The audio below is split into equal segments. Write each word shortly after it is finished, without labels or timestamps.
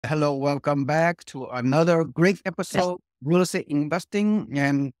Hello, welcome back to another great episode, real estate investing.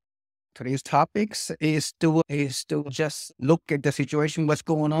 And today's topics is to just look at the situation, what's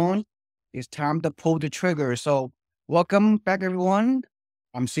going on. It's time to pull the trigger. So welcome back, everyone.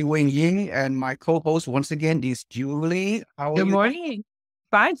 I'm Si Wing Ying, and my co-host once again is Julie. How are Good you? morning.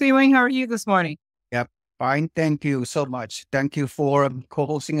 Fine, Wing. How are you this morning? Yep, fine. Thank you so much. Thank you for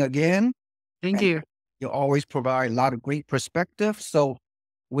co-hosting again. Thank And you. you always provide a lot of great perspective. So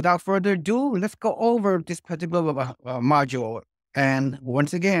without further ado, let's go over this particular module. And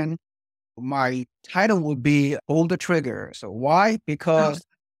once again, my title would be Pull the Trigger. So why? Because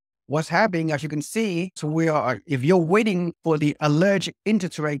what's happening, as you can see, so if you're waiting for the alleged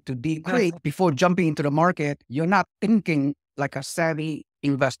interest rate to decrease before jumping into the market, you're not thinking like a savvy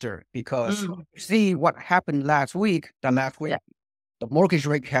investor because see what happened last week, the mortgage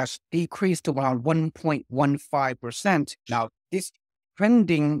rate has decreased to around 1.15%. Now, this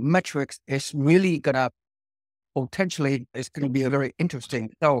trending metrics is really gonna potentially it's gonna be very interesting.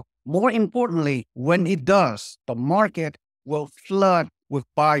 So more importantly, when it does, the market will flood with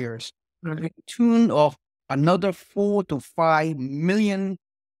buyers to the tune of another 4 to 5 million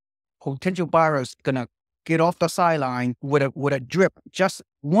potential buyers gonna get off the sideline with a drip. Just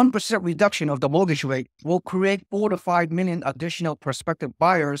 1% reduction of the mortgage rate will create 4 to 5 million additional prospective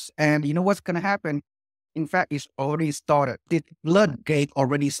buyers. And you know what's gonna happen? In fact, it's already started. The floodgate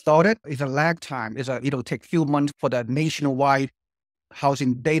already started. It's a lag time. It'll take a few months for the nationwide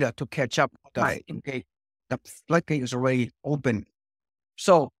housing data to catch up. The floodgate is already open.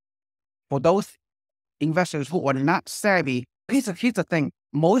 So for those investors who are not savvy, here's the thing.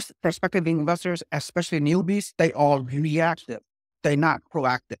 Most prospective investors, especially newbies, they are reactive. They're not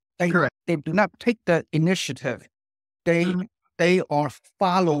proactive. They do not take the initiative. They they are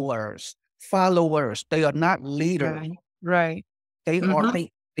followers. Followers. They are not leaders. Right. They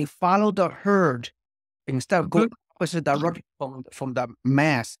follow the herd instead of going opposite direction from the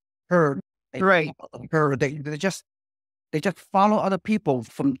mass herd. Right. Herd. They just follow other people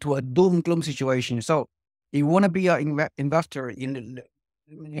to a doom gloom situation. So you want to be an investor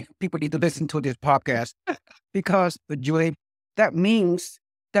people need to listen to this podcast because Julie, that means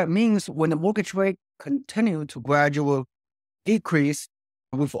when the mortgage rate continue to gradual decrease,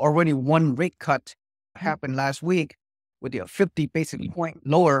 with already one rate cut happened last week with the 50 basis point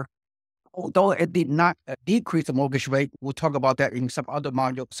lower. Although it did not decrease the mortgage rate, we'll talk about that in some other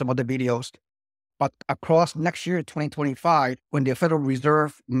module, some other videos. But across next year, 2025, when the Federal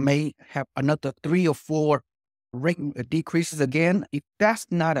Reserve may have another 3 or 4 rate decreases again, if that's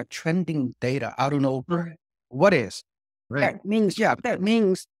not a trending data, I don't know what is. That means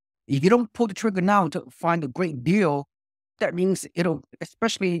if you don't pull the trigger now to find a great deal, that means it'll,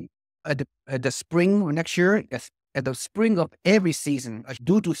 especially at the spring of next year, at the spring of every season,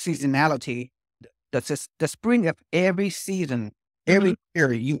 due to seasonality, the spring of every season, every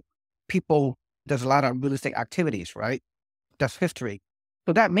year, there's a lot of real estate activities, right? That's history.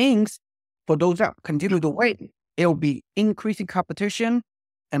 So that means for those that continue to wait, it'll be increasing competition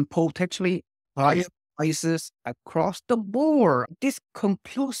and potentially higher prices across the board. This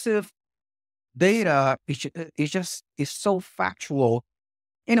conclusive data is so factual.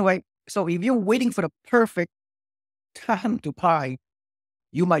 Anyway, so if you're waiting for the perfect time to buy,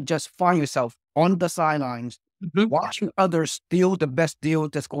 you might just find yourself on the sidelines watching others steal the best deal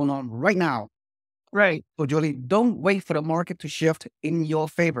that's going on right now. Right. So Julie, don't wait for the market to shift in your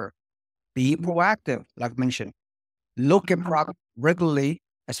favor. Be proactive, like mentioned. Look at product regularly,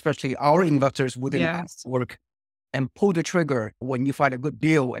 especially our investors within our work, and pull the trigger when you find a good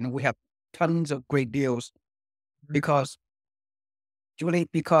deal. And we have tons of great deals because, Julie,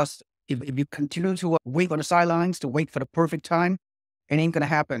 if you continue to wait on the sidelines to wait for the perfect time, it ain't going to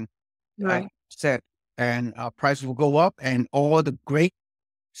happen. Right. Said, and prices will go up and all the great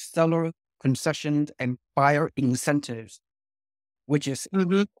seller concessions and buyer incentives, which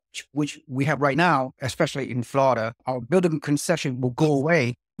we have right now, especially in Florida, our building concession will go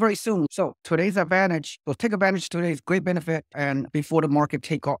away very soon. So today's advantage, we'll take advantage of today's great benefit and before the market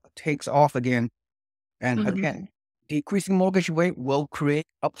takes off again. And again, decreasing mortgage rate will create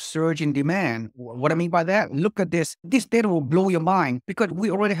upsurge in demand. What I mean by that, look at this. This data will blow your mind because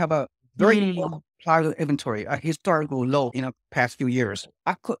we already have a very low supply inventory, a historical low in the past few years.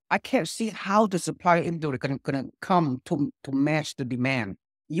 I can't see how the supply inventory gonna come to match the demand.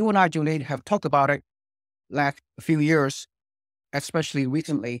 You and I, Julie, have talked about it last few years, especially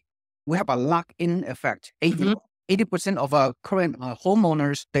recently. We have a lock-in effect. 80% of our current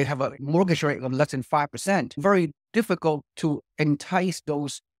homeowners, they have a mortgage rate of less than 5%. Very difficult to entice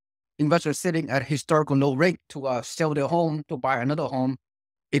those investors sitting at historical low rate to sell their home, to buy another home.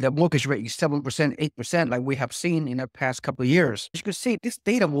 if the mortgage rate is 7%, 8%, like we have seen in the past couple of years, you can see this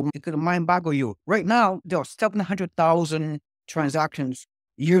data will mind boggle you. Right now, there are 700,000 transactions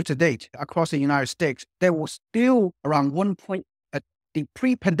year to date across the United States. There was still around at the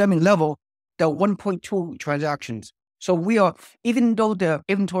pre-pandemic level, there were 1.2 transactions. So we are, even though the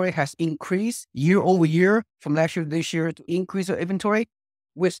inventory has increased year over year from last year to this year to increase the inventory,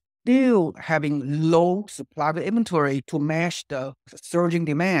 we're still having low supply of inventory to match the surging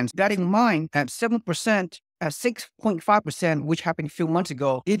demands. That in mind, at 7%, at 6.5%, which happened a few months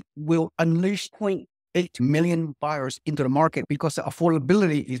ago, it will unleash 0.8 million buyers into the market because the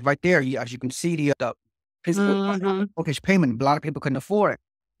affordability is right there. As you can see, the principal mortgage payment, a lot of people couldn't afford it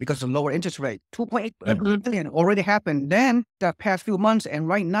because of lower interest rate. 2.8 million already happened then the past few months, and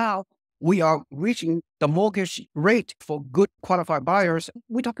right now, we are reaching the mortgage rate for good qualified buyers.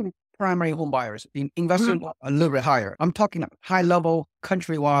 We're talking primary home buyers. Investors a little bit higher. I'm talking high level,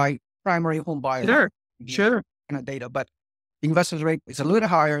 countrywide, primary home buyers. Sure. Kind of data, but investors rate is a little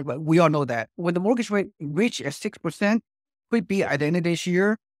higher, but we all know that. When the mortgage rate reach at 6%, could be at the end of this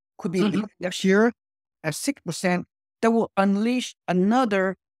year, could be next year, at 6%, that will unleash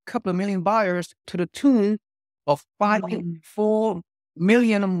another couple of million buyers to the tune of 5.4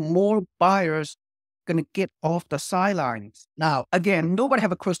 million more buyers going to get off the sidelines. Now, again, nobody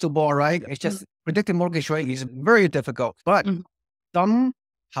have a crystal ball, right? It's just predicting mortgage rate is very difficult. But some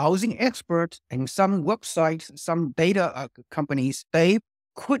housing experts and some websites, some data companies, they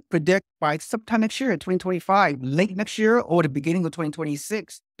could predict by sometime next year, 2025, late next year or the beginning of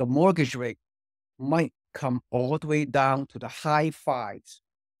 2026, the mortgage rate might come all the way down to the high fives.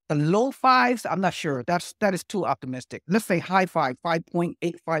 The low fives, I'm not sure. That is too optimistic. Let's say high five, 5.8,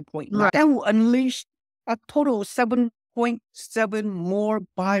 5.9. Right. That will unleash a total of 7.7 more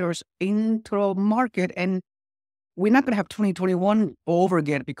buyers into the market. And we're not going to have 2021 over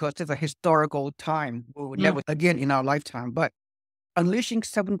again because it's a historical time. We will never again in our lifetime. But unleashing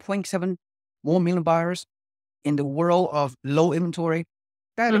 7.7 more million buyers in the world of low inventory,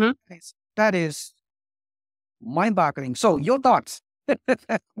 that is mind-boggling. So your thoughts?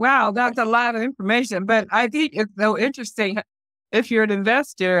 Wow, that's a lot of information, but I think it's so interesting. If you're an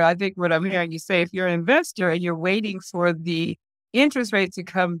investor, I think what I'm hearing you say, if you're an investor and you're waiting for the interest rate to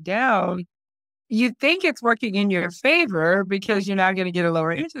come down, you think it's working in your favor because you're not going to get a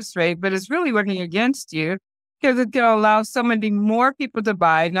lower interest rate, but it's really working against you because it's going to allow so many more people to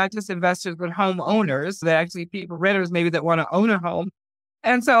buy, not just investors, but homeowners, that actually people, renters maybe that want to own a home.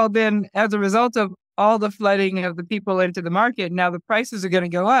 And so then as a result of all the flooding of the people into the market, now the prices are going to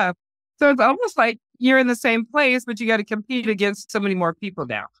go up. So it's almost like you're in the same place, but you got to compete against so many more people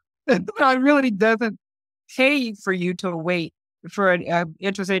now. It really doesn't pay for you to wait for an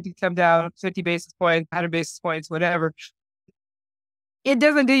interest rate to come down 50 basis points, 100 basis points, whatever. It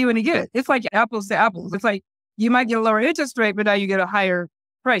doesn't do you any good. It's like apples to apples. It's like you might get a lower interest rate, but now you get a higher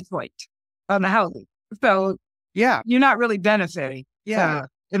price point on the housing. So yeah, you're not really benefiting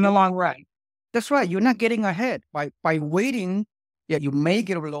in the long run. That's right. You're not getting ahead by waiting. Yeah, you may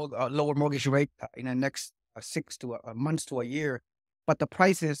get a lower mortgage rate in the next 6 to months to a year, but the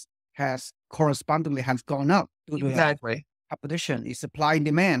prices has correspondingly gone up due to competition. It's supply and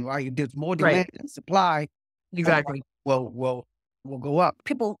demand, right? There's more demand than supply. Exactly. Will go up.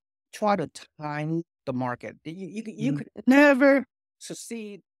 People try to time the market. You could never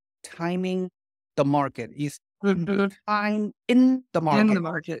succeed timing the market. It's time in the market. In the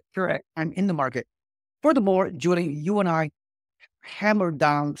market, correct. I'm in the market. Furthermore, Julie, you and I hammered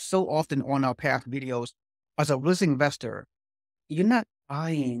down so often on our past videos, as a risk investor, you're not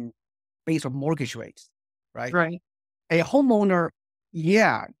buying based on mortgage rates, right? Right. A homeowner,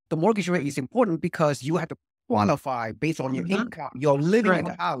 the mortgage rate is important because you have to qualify based on your income. You're living in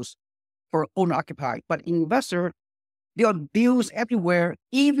the house for owner-occupied. But investor, there are deals everywhere,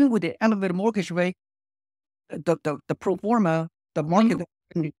 even with the elevated mortgage rate, the pro forma, the market that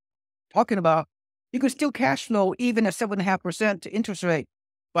we're talking about, you can still cash flow even at 7.5% interest rate.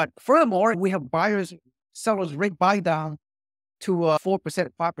 But furthermore, we have sellers rate buy down to 4%,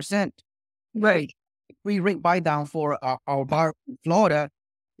 5%. Right. We rate buy down for our buyer in Florida.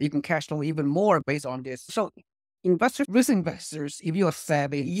 You can cash flow even more based on this. So risk investors, if you are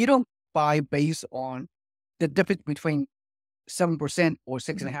savvy, you don't buy based on the difference between 7% or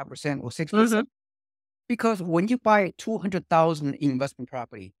 6.5% or 6%. Because when you buy $200,000 investment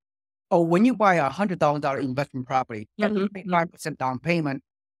property, or when you buy $100,000 investment property, and you pay 5% down payment,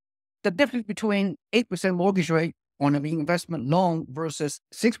 the difference between 8% mortgage rate on an investment loan versus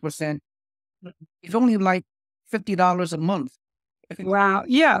 6% is only like $50 a month. Wow.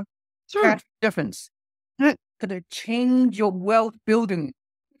 Yeah. Sure. That difference. That could change your wealth building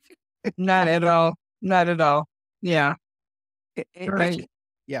Not at all. Not at all. Yeah. It's Right.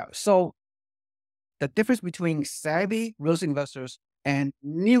 yeah. So the difference between savvy real estate investors and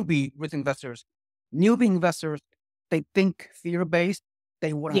newbie real estate investors. Newbie investors, they think fear based.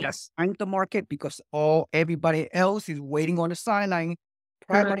 They want to Yes. find the market because everybody else is waiting on the sideline.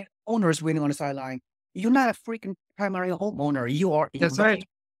 Correct. Primary owners waiting on the sideline. You're not a freaking primary homeowner. You are That's investor. right.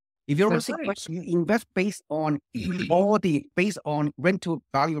 If you're a real That's estate right. investor, you invest based on rent to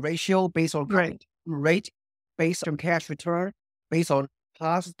value ratio, based on Right. rate, based on cash return, based on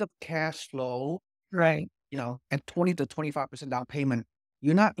positive cash flow, Right. and 20 to 25% down payment.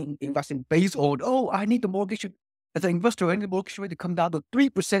 You're not investing based on, oh, I need the mortgage. As an investor, I need the mortgage rate to come down to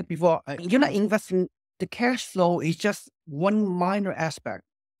 3% before. You're not investing. The cash flow is just one minor aspect.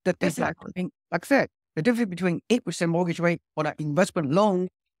 The difference, Exactly. like I said, the difference between 8% mortgage rate on an investment loan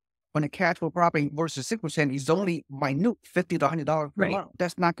on a cash flow property versus 6% is only minute, $50 to $100 per Right. month.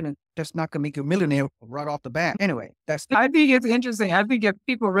 That's not gonna make you a millionaire right off the bat. Anyway, that's I think it's interesting. I think if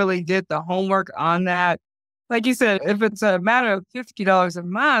people really did the homework on that, like you said, if it's a matter of $50 a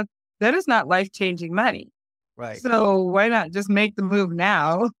month, that is not life-changing money. right. So why not just make the move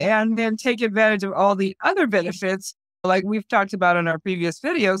now and then take advantage of all the other benefits like we've talked about in our previous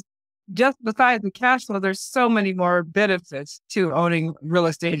videos? Just besides the cash flow, there's so many more benefits to owning real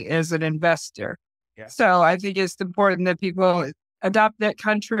estate as an investor. Yeah. So I think it's important that people adopt that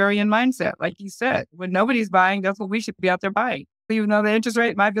contrarian mindset. Like you said, when nobody's buying, that's what we should be out there buying. Even though the interest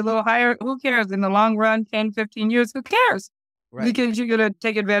rate might be a little higher, who cares? In the long run, 10, 15 years, who cares? Right. Because you're going to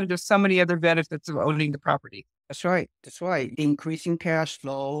take advantage of so many other benefits of owning the property. That's right. That's right. Increasing cash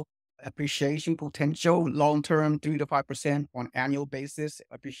flow, appreciation potential, long term 3 to 5% on annual basis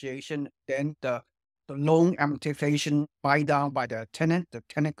appreciation. Then the loan amortization buy down by the tenant. The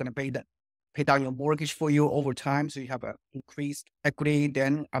tenant gonna pay down your mortgage for you over time, so you have a increased equity.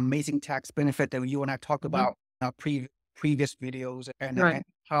 Then amazing tax benefit that you and I talked Mhm. about in our previous videos, and Right.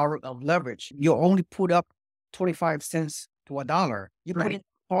 power of leverage. You only put up 25 cents to a dollar. You put Right. in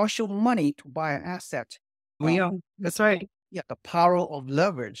partial money to buy an asset. We own. That's right. Yeah, the power of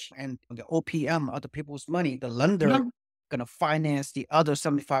leverage and the OPM, other people's money, the lender No, gonna finance the other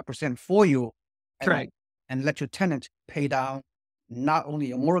 75% for you, and correct. let your tenant pay down not only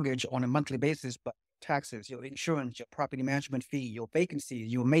your mortgage on a monthly basis, but taxes, your insurance, your property management fee, your vacancy,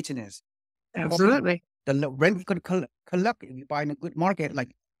 your maintenance. All Absolutely. the rent you could collect if you buy in a good market, Mhm.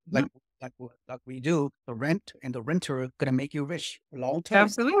 like like we do. The rent and the renter gonna make you rich long term.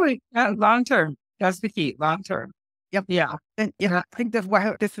 Absolutely. Long term. That's the key. Long term. Yep. Yeah. And yeah, I think that's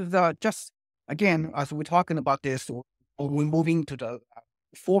why this is just again, as we're talking about this, we're moving to the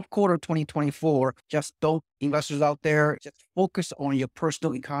fourth quarter 2024. Just don't investors out there, just focus on your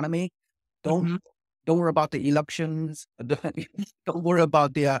personal economy. Don't Mhm. don't worry about the elections. Don't worry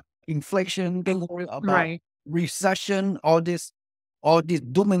about the inflation. Don't worry about Right. recession. All these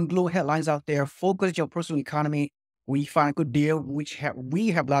doom and gloom headlines out there. Focus your personal economy. We find a good deal, we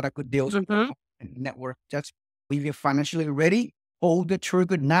have a lot of good deals Mhm. and network. Just if you're financially ready, hold the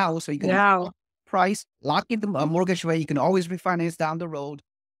trigger now so you can Now. price, lock in the mortgage rate. You can always refinance down the road.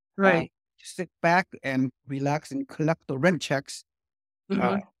 Uh, Right. Sit back and relax and collect the rent checks,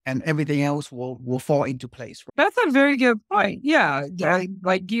 Mhm. and everything else will fall into place. That's a very good point. Yeah.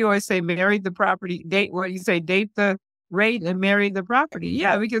 Like you always say, marry the property, date what you say, date the rate and marry the property.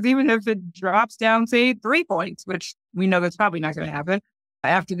 Yeah. Because even if it drops down, say 3 points, which we know that's probably not going to happen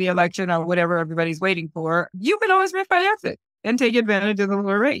after the election or whatever everybody's waiting for, you can always refinance it and take advantage of the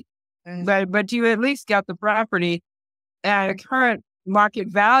lower rate. And But you at least got the property at a current market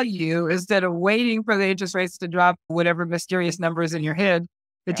value instead of waiting for the interest rates to drop whatever mysterious numbers in your head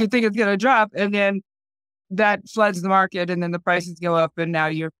that yeah, you think it's going to drop. And then that floods the market and then the prices go up and now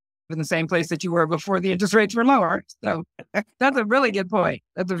you're in the same place that you were before the interest rates were lower. So that's a really good point.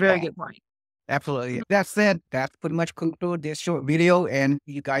 That's a very yeah, good point. absolutely. That said, that's pretty much conclude this short video. And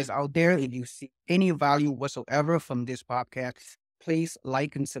you guys out there, if you see any value whatsoever from this podcast, please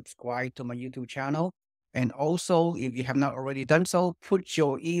like and subscribe to my YouTube channel. And also, if you have not already done so, put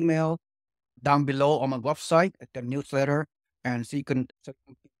your email down below on my website, at the newsletter, and so you can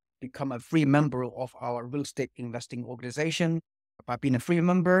become a free member of our real estate investing organization. By being a free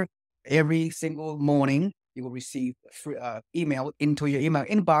member, every single morning you will receive a free email into your email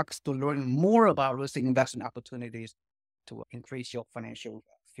inbox to learn more about real estate investment opportunities to increase your financial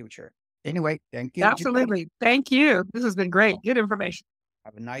future. Anyway, thank you. Absolutely. Thank you. This has been great. Good information.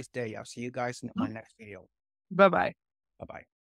 Have a nice day. I'll see you guys in my next video. Bye bye. Bye bye.